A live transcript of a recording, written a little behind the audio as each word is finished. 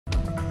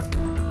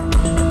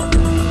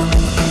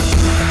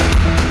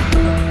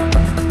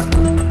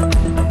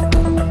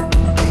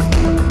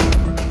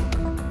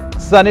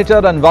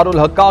Senator Anwarul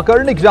हक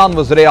काकर निगरान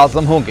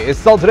वज़ीर-ए-आज़म होंगे।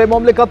 सदर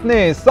मुमलिकत ने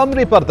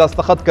समरी पर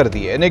दस्तखत कर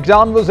दिए।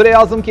 निगरान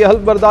वज़ीर-ए-आज़म की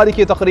हल्फ बर्दारी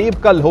की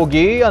तकरीब कल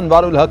होगी।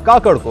 अनवारुल हक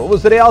काकर को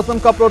वज़ीर-ए-आज़म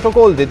का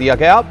प्रोटोकॉल दे दिया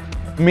गया।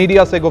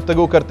 मीडिया से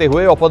गुफ्तगू करते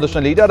हुए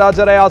अपोजिशन लीडर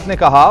राजा रियाज ने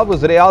कहा,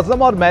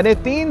 वज़ीर-ए-आज़म और मैंने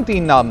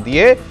तीन नाम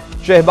दिए।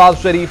 शहबाज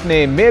शरीफ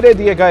ने मेरे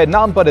दिए गए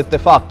नाम पर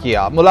इत्तेफाक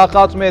किया।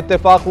 मुलाकात में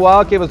इत्तेफाक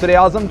हुआ कि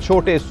वज़ीर-ए-आज़म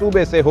छोटे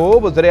सूबे से हो।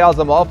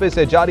 वज़ीर-ए-आज़म ऑफिस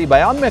से जारी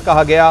बयान में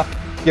कहा गया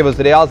कि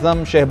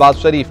वज़ीर-ए-आज़म शहबाज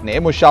शरीफ ने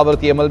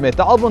मुशावरती अमल में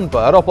ताउन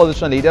पर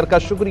अपोजिशन लीडर का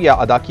शुक्रिया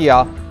अदा किया।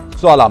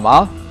 16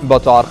 माह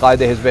बतौर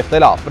कायदे हिज़्ब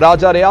इख्तिलाफ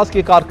राजा रियाज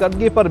की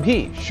कारकर्दगी पर भी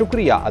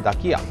शुक्रिया अदा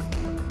किया।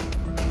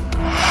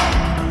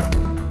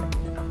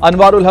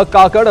 अनवारुल हक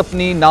काकड़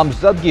अपनी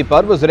नामजदगी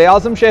पर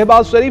वज़ीर-ए-आज़म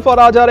शहबाज शरीफ और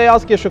राजा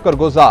रियाज के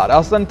शुक्रगुजार,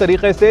 अहसन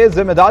तरीके से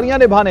जिम्मेदारियां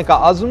निभाने का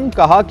अज़्म।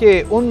 कहा कि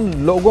उन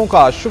लोगों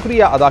का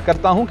शुक्रिया अदा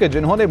करता हूं कि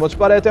जिन्होंने मुझ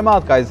पर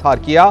एतमाद का इजहार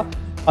किया।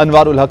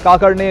 अनवारुल हक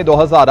काकड़ ने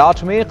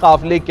 2008 में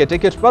काफ लीग के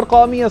टिकट पर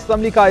कौमी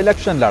असम्बली का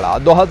इलेक्शन लड़ा।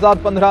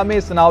 2015 में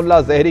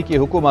सनाउल्लाह ज़हरी की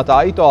हुकूमत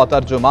आई तो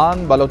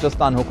तर्जुमान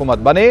बलोचिस्तान हुकूमत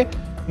बने।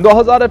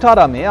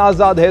 2018 में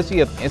आज़ाद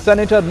हैसियत में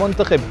सेनेटर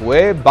मुंतखब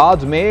हुए।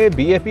 बाद में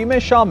BAP में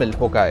शामिल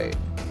हो गए।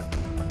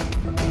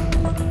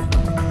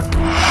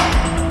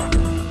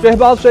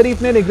 शहबाज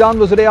शरीफ ने निगरान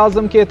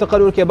वज़ीर-ए-आज़म के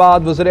तकर्रुर के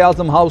बाद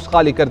वज़ीर-ए-आज़म हाउस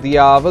खाली कर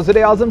दिया।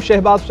 वज़ीर-ए-आज़म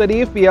शहबाज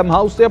शरीफ PM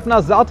हाउस से अपना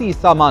ज़ाती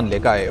सामान ले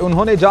गए।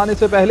 उन्होंने जाने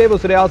से पहले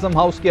वज़ीर-ए-आज़म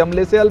हाउस के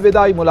अमले से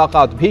अलविदाई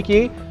मुलाकात भी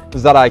की।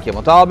 ज़राए के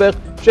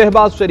मुताबिक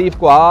शहबाज शरीफ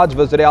को आज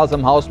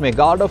वज़ीर-ए-आज़म हाउस में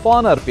गार्ड ऑफ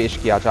ऑनर पेश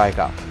किया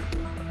जाएगा।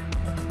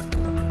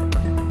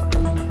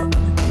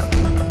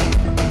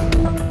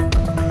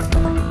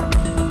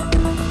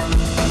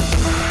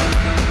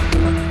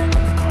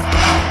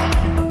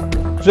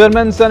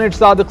 चेयरमैन सेनेट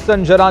सादिक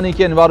संजरानी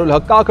की अनवारुल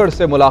हक काकड़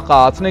से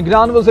मुलाकात।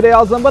 निगरान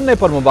वज़ीर-ए-आज़म बनने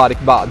पर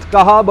मुबारकबाद।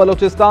 कहा,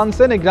 बलोचिस्तान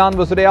से निगरान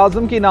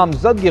वज़ीर-ए-आज़म की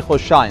नामजदगी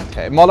खुशाइंद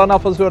है। मौलाना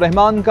फजलुर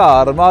रहमान का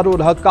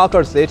अनवारुल हक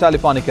काकड़ से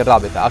टेलीफोनिक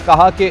राबिता।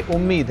 कहा कि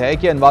उम्मीद है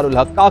कि अनवारुल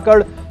हक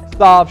काकड़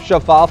साफ,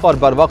 शफाफ और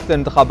बर वक्त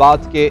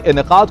इंतखाबात के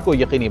इनेकाद को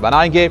यकीनी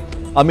बनाएंगे।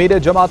 अमीर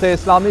जमात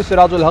इस्लामी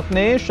सिराजुल हक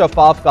ने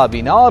शफाफ,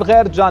 काबीना और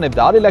गैर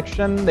जानिबदार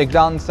इलेक्शन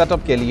निगरान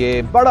सेटअप के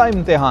लिए बड़ा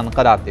इम्तिहान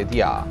करार दे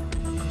दिया।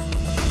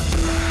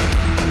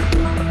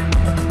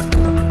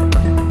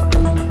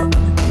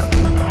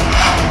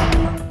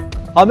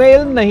 हमें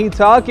इल्म नहीं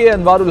था कि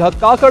अनवारुल हक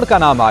काकड़ का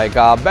नाम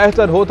आएगा।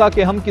 बेहतर होता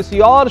कि हम किसी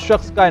और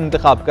शख्स का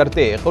इंतखाब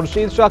करते।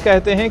 खुर्शीद शाह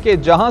कहते हैं कि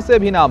जहां से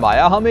भी नाम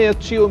आया हमें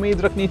अच्छी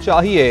उम्मीद रखनी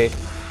चाहिए।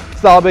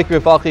 साबिक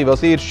वफाकी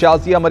वज़ीर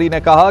शाजिया मरी ने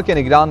कहा कि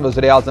निगरान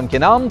वज़ीर-ए-आज़म के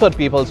नाम पर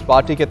पीपल्स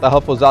पार्टी के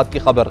तहफ़्फ़ुज़ात की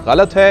खबर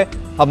गलत है।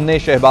 हमने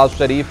शहबाज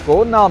शरीफ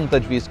को नाम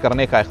तजवीज़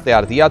करने का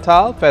इख्तियार दिया था।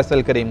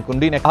 फैसल करीम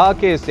कुंडी ने कहा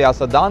कि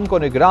सियासतदान को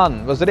निगरान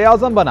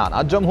वज़ीर-ए-आज़म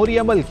बनाना जमहूरी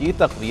अमल की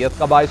तक़वियत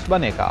का बाइस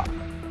बनेगा।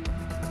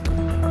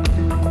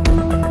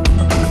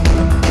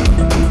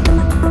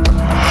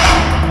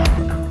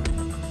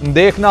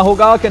 देखना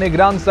होगा कि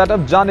निगरान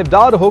सेटअप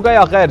जानिबदार होगा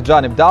या गैर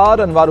जानिबदार।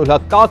 अनवारुल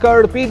हक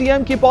काकड़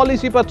PDM की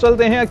पॉलिसी पर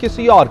चलते हैं या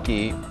किसी और की।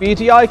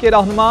 PTI के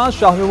रहनुमा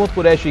शाह महमूद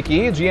कुरैशी की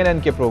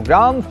GNN के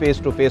प्रोग्राम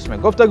फेस टू फेस में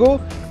गुफ्तगू।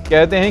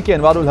 कहते हैं कि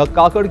अनवारुल हक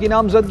काकड़ की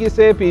नामजदगी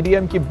से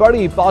PDM की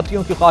बड़ी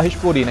पार्टियों की ख्वाहिश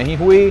पूरी नहीं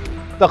हुई।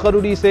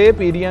 तकर्रुरी से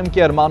PDM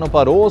के अरमानों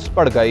पर ओस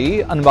पड़ गई।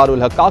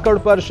 अनवारुल हक काकड़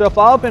पर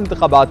शफाफ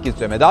इंतखाबात की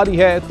जिम्मेदारी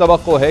है।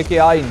 तवक्को है कि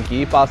आइन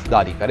की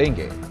पासदारी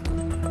करेंगे।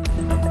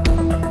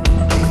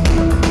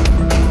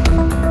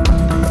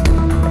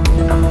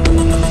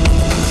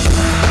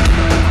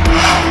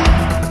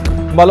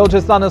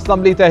 बलोचिस्तान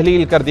असम्बली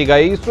तहलील कर दी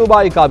गई।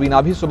 सूबाई काबीना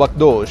भी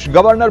सुबकदोश।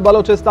 गवर्नर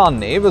बलोचिस्तान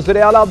ने वज़ीर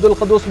आला अब्दुल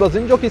क़ुद्दूस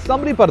बज़िंजो की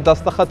समरी पर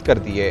दस्तखत कर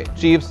दिए।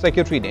 चीफ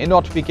सेक्रेटरी ने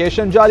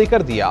नोटिफिकेशन जारी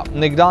कर दिया।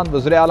 निगरान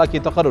वज़ीर आला की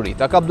तकर्रुरी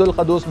तक अब्दुल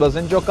क़ुद्दूस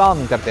बज़िंजो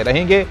काम करते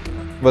रहेंगे।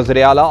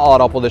 वज़ीर आला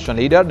और अपोजिशन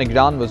लीडर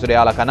निगरान वज़ीर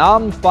आला का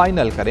नाम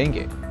फाइनल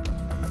करेंगे।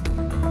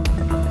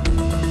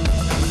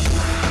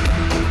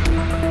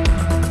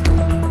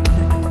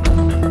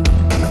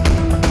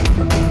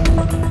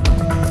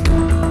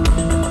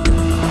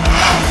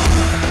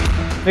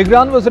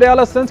 निगरान वज़ीर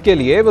आला सिंध के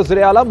लिए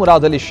वज़ीर आला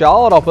मुराद अली शाह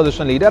और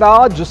अपोजिशन लीडर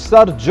आज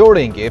सर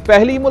जोड़ेंगे।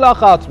 पहली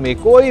मुलाकात में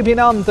कोई भी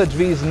नाम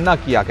तजवीज़ न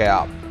किया गया।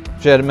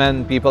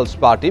 Chairman peoples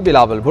party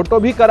Bilawal Bhutto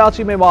भी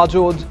कराची में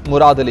मौजूद।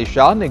 मुराद अली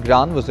शाह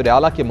निगरान वज़ीर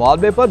आला के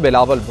मुआलबे पर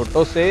बिलावल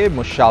भुट्टो से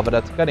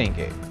मुशावरत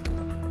करेंगे।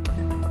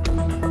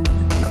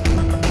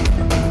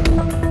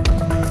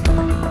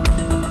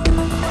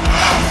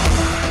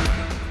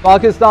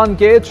 पाकिस्तान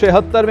के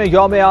 76वें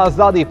यौम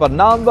आज़ादी पर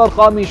नामवर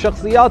कौमी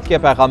शख्सियात के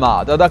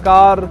पैगामात।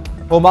 अदाकार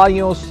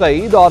हुमायूं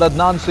सईद और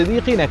अदनान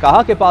सिद्दीकी ने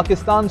कहा कि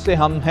पाकिस्तान से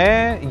हम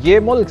हैं, ये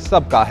मुल्क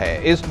सबका है,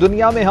 इस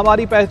दुनिया में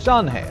हमारी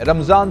पहचान है।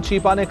 रमजान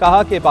चीपा ने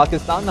कहा कि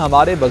पाकिस्तान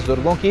हमारे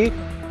बुजुर्गों की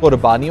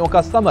कुर्बानियों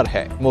का समर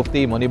है।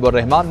 मुफ्ती मुनीबुर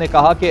रहमान ने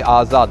कहा कि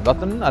आज़ाद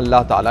वतन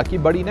अल्लाह ताला की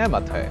बड़ी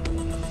नेमत है।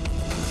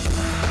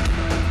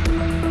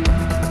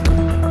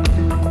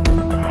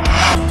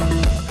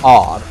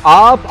 और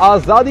आप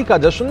आजादी का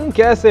जश्न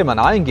कैसे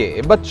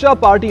मनाएंगे? बच्चा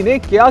पार्टी ने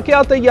क्या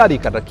क्या तैयारी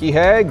कर रखी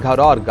है? घर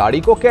और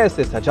गाड़ी को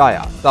कैसे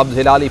सजाया? सब्ज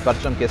हिलाली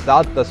परचम के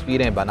साथ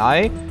तस्वीरें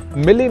बनाएं,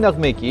 मिली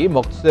नगमे की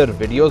मुख्तसर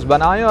वीडियोस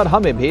बनाएं और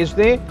हमें भेज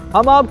दें।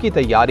 हम आपकी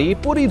तैयारी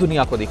पूरी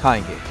दुनिया को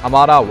दिखाएंगे।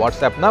 हमारा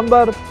व्हाट्सएप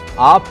नंबर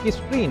आपकी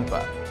स्क्रीन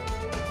पर।